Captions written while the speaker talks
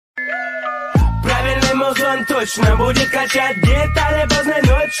но он точно будет качать. Детали поздней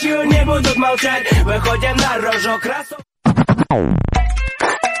ночью не будут молчать. Выходим на рожок красу.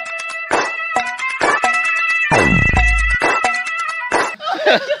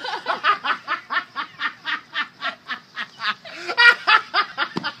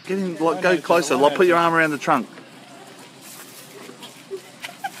 Get in, like, go closer. Like, put your arm around the trunk.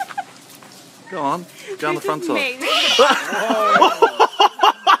 Go on. Go on the front side.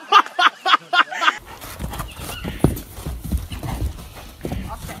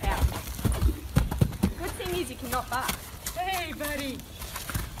 Good thing is you cannot bark. Hey, buddy.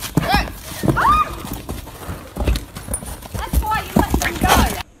 That's why you let them go.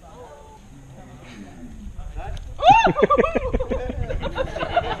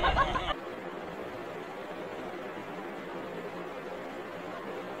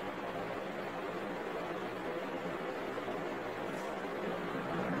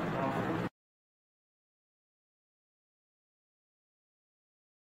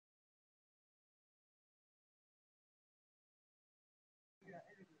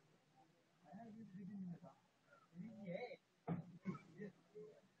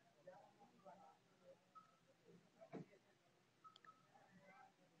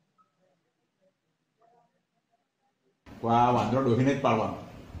 Wow, 완전 로히넷 발왕.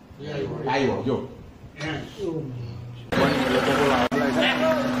 아이고, 요.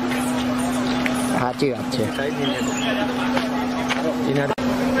 Chưa.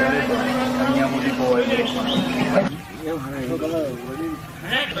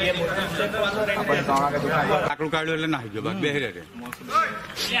 Aku kalau lên này rồi bạn bé rồi.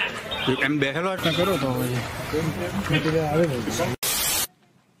 Em bé hết rồi.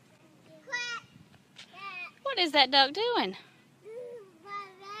 What is that duck doing?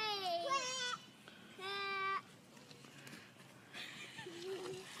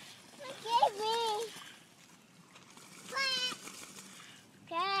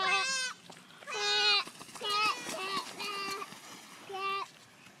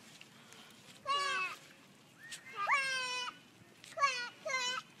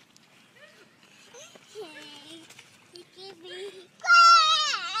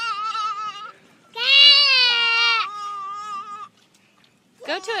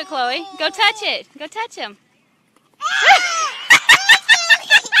 Go to it, Chloe. Go touch it. Go touch him.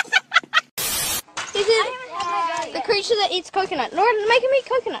 This is the creature that eats coconut. Laura, make him eat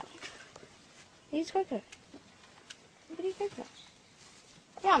coconut. He eats coconut. Look at eat coconut.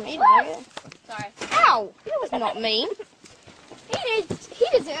 Yeah, I'm eating it. Sorry. Ow! That was not mean. He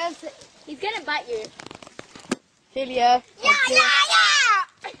deserves it. He's gonna bite you. Philia. Yeah!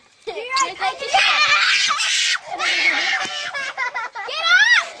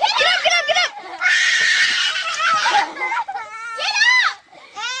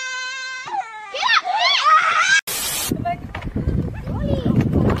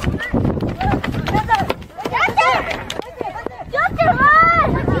 Get up!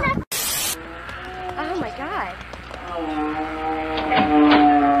 Oh my god.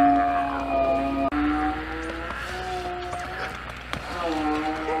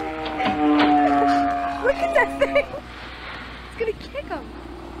 Look at that thing. It's gonna kick him.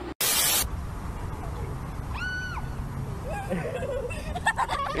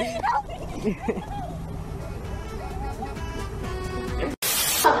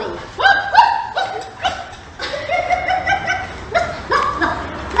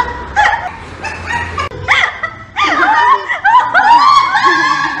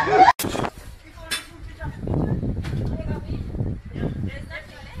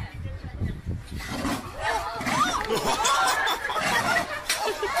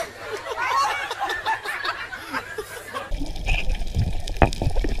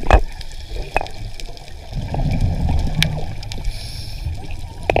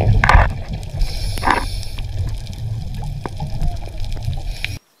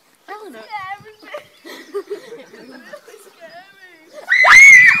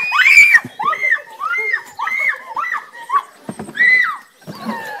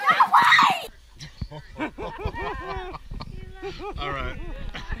 All right.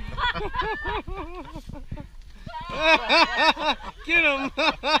 Get him.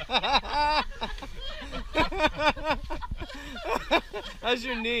 How's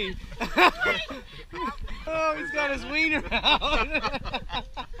your knee? Oh, he's got his wiener out.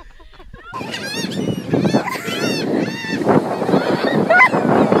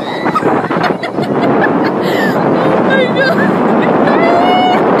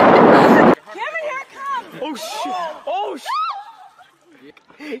 Oh shit! Oh shit!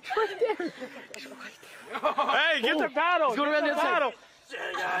 He's right there. He's right there. Hey, get the paddle! Let's go around the paddle.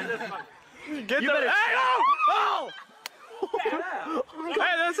 Get the hey, oh!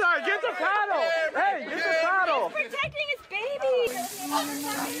 Hey, that's all right. Get the paddle. Hey, get the paddle. Protecting his baby.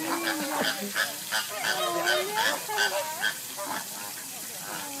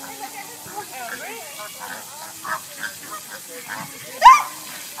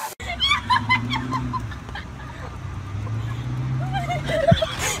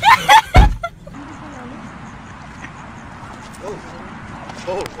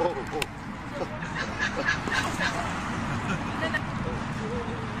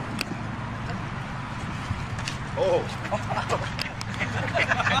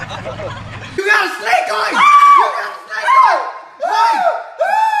 You got a snake on you! You got a snake on you! Mike!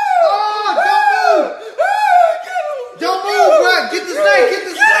 Oh, don't move! Don't move, bro! Get the snake! Get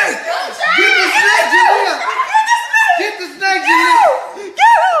the snake! Get the snake, Julia! Get the snake, Julia! Get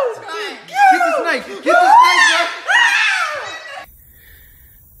the snake! Get the snake, bro!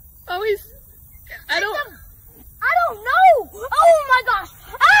 Oh, he's. I don't know! Oh my gosh!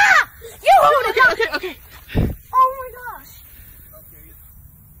 Ah! You hold it! Okay. Oh my gosh!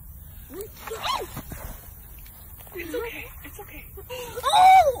 It's okay.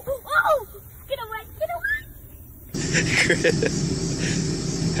 Oh! Get away!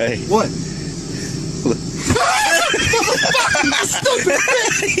 Hey. What?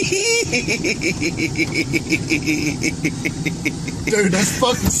 Dude, that's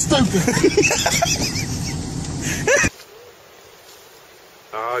fucking stupid.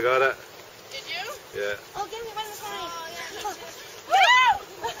 Oh, I got it. Did you? Yeah. Oh, give me one of the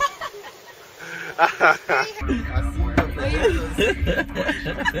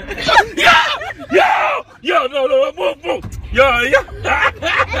Yo, no, move. Yo.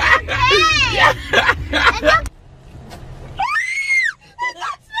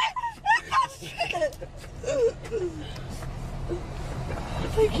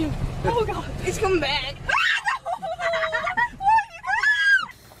 Thank you. Oh God, it's coming back.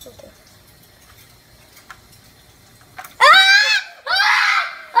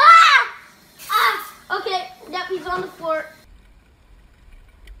 Okay, yep, he's on the floor.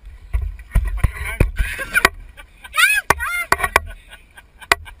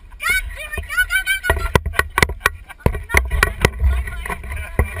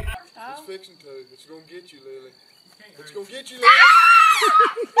 It's fixing to. It's gonna get you, Lily. It's gonna get you, Lily.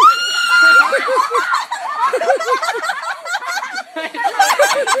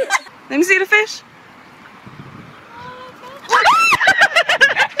 Let me see the fish.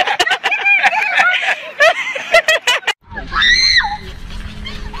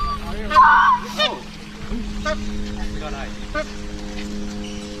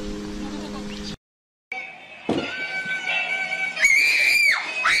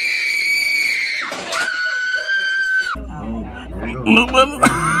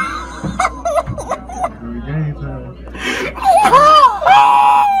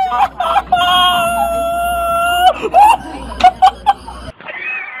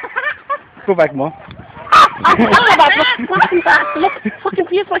 Go back, Mom. Fucking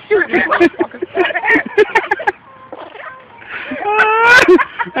piece my shoe.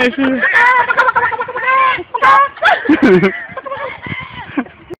 I see.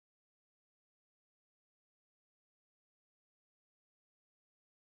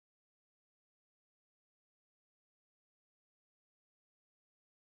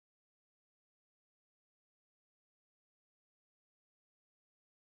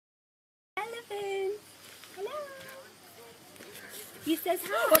 He says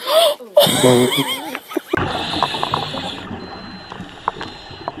hi.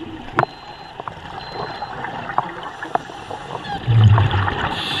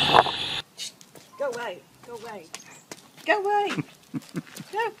 Go away. Go away.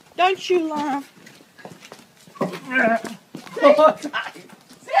 No, don't you laugh.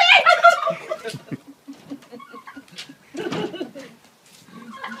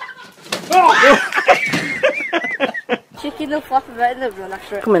 Chicken will flop about and they'll run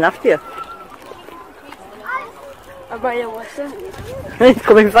after it. Coming after you. I'm ready to listen. He's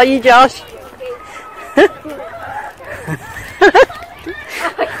coming for you, Josh.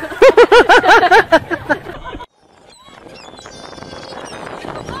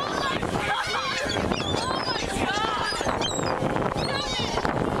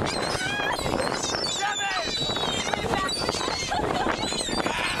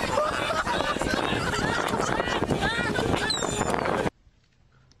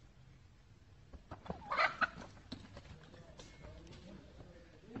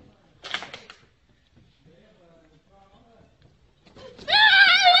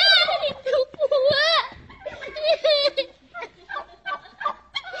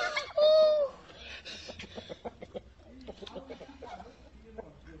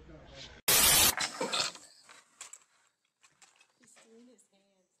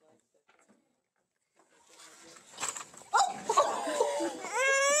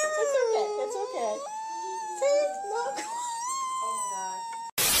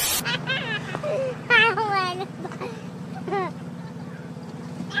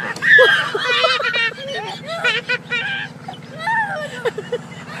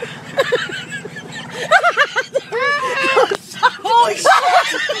 Holy shit!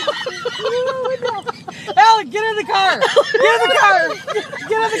 Alec, get in the car! Get in the car!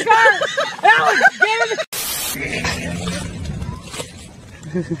 Get in the car! Alec, get in the car!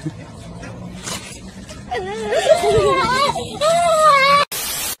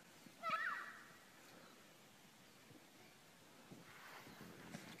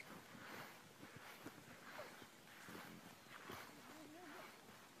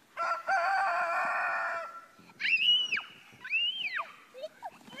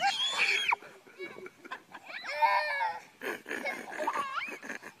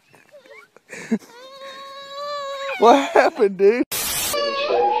 What happened, dude?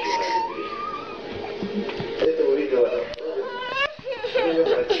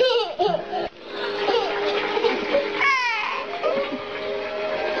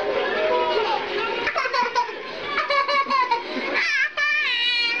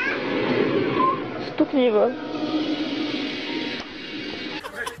 Stopnij wel.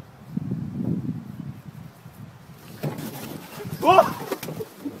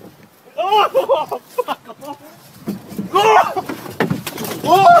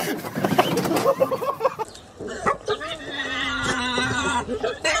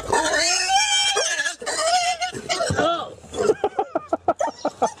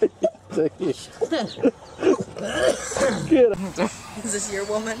 Is this your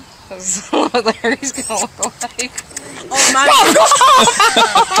woman? That's what Larry's gonna look like. Oh my god!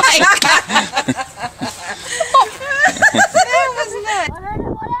 That was nuts.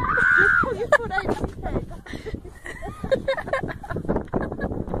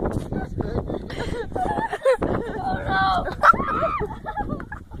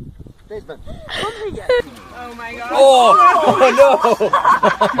 Oh my god. Oh no!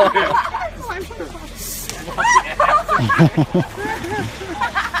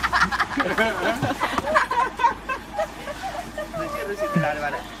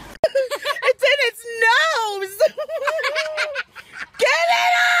 It's in its nose! Get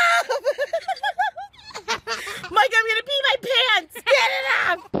it up! Mike, I'm gonna pee my pants! Get it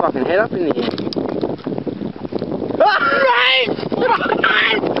up! Fucking head up in the air. Right!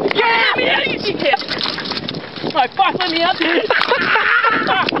 Get out of here, you kid! Alright, fuck, let me up!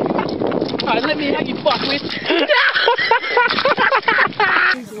 Alright, let me out, you fuckwit!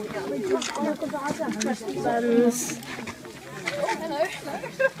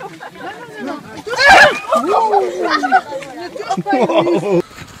 Whoa.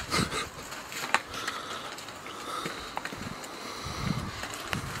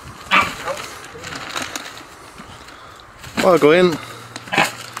 I'll go in.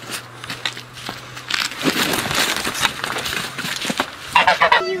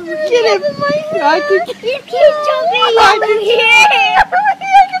 Get him! I can You keep jumping over here. I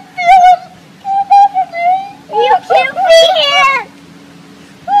can feel him! Get over me! You can't be here.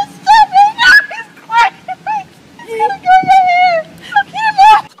 Stop it! No, he's climbing! He's gonna go in here! Get him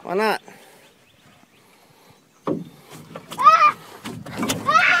up! Why not?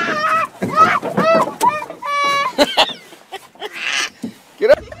 Get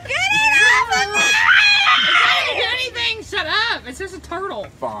up! Anything, shut up! It's just a turtle.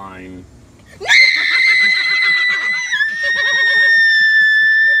 Fine.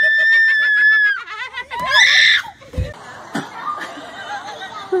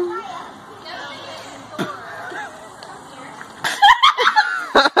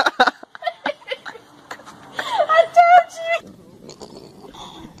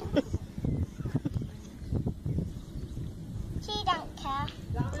 She don't care.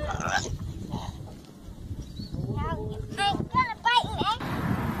 I'm gonna bite you, eh?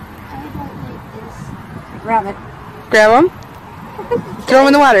 I don't like this. Grab it. Grab him. Throw him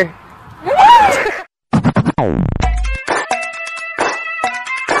in the water.